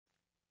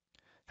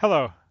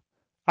Hello,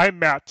 I'm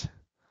Matt,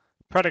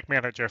 Product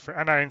Manager for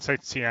NI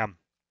InsightCM.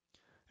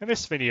 In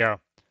this video,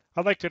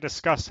 I'd like to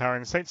discuss how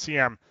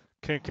InsightCM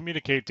can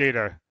communicate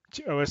data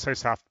to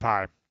OSIsoft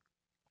Pi.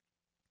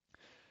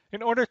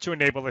 In order to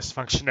enable this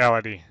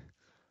functionality,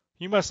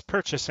 you must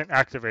purchase and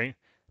activate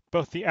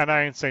both the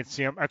NI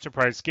InsightCM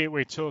Enterprise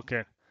Gateway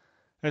Toolkit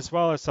as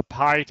well as the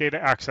Pi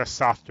Data Access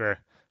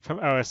software from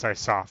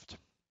OSIsoft.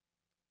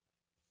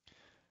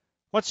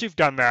 Once you've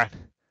done that,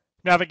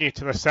 navigate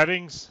to the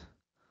Settings,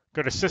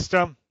 go to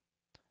System,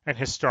 and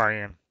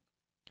Historian.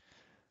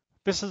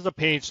 This is the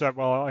page that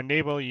will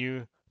enable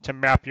you to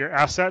map your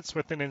assets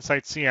within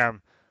InsightCM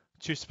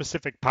to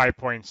specific Pi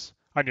points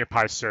on your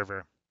Pi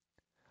server.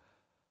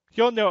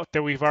 You'll note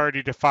that we've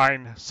already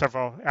defined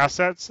several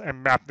assets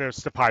and mapped those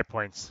to Pi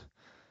points.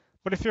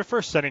 But if you're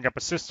first setting up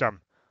a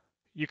system,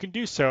 you can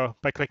do so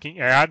by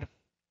clicking Add,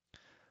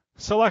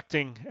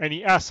 selecting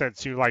any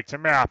assets you'd like to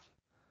map,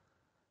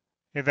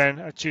 and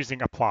then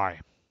choosing Apply.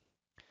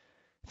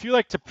 If you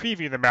like to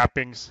preview the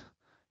mappings,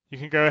 you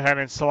can go ahead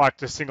and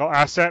select a single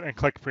asset and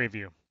click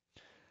Preview.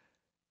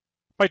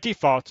 By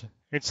default,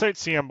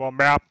 InsightCM will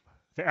map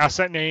the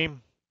asset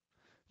name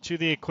to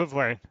the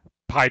equivalent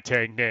Pi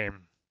tag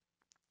name.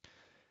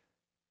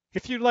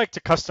 If you'd like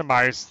to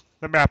customize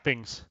the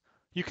mappings,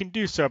 you can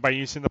do so by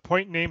using the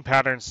Point Name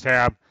Patterns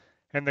tab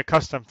and the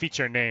Custom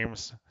Feature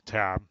Names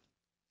tab.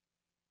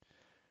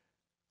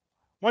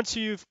 Once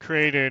you've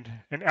created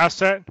an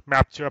asset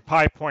mapped to a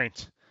Pi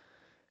point,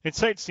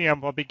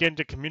 InsightCM will begin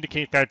to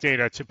communicate that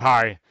data to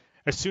Pi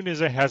as soon as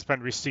it has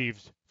been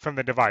received from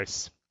the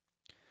device.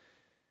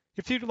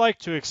 If you'd like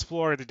to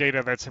explore the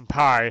data that's in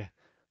Pi,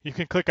 you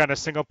can click on a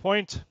single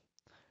point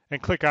and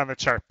click on the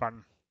Chart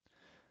button.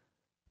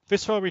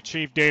 This will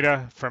retrieve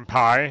data from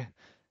Pi.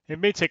 It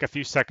may take a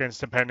few seconds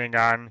depending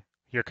on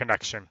your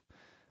connection.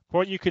 But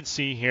what you can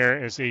see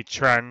here is a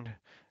trend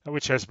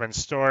which has been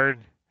stored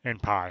in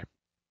Pi.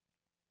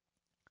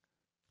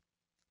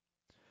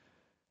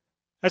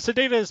 As the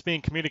data is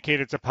being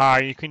communicated to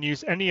Pi, you can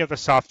use any of the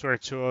software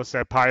tools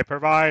that Pi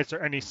provides or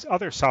any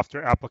other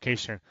software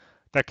application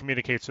that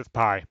communicates with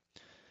Pi.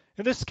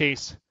 In this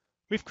case,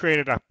 we've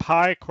created a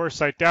Pi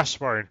CoreSight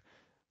dashboard,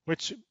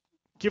 which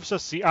gives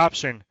us the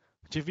option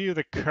to view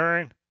the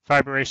current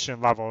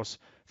vibration levels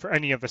for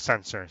any of the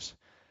sensors.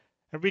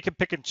 And we can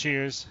pick and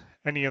choose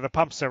any of the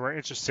pumps that we're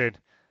interested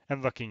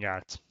in looking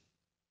at.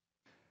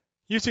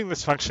 Using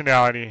this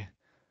functionality,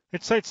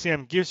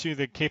 InsightCM gives you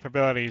the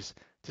capabilities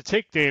to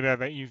take data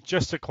that you've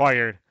just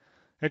acquired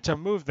and to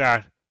move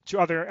that to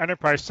other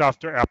enterprise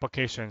software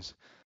applications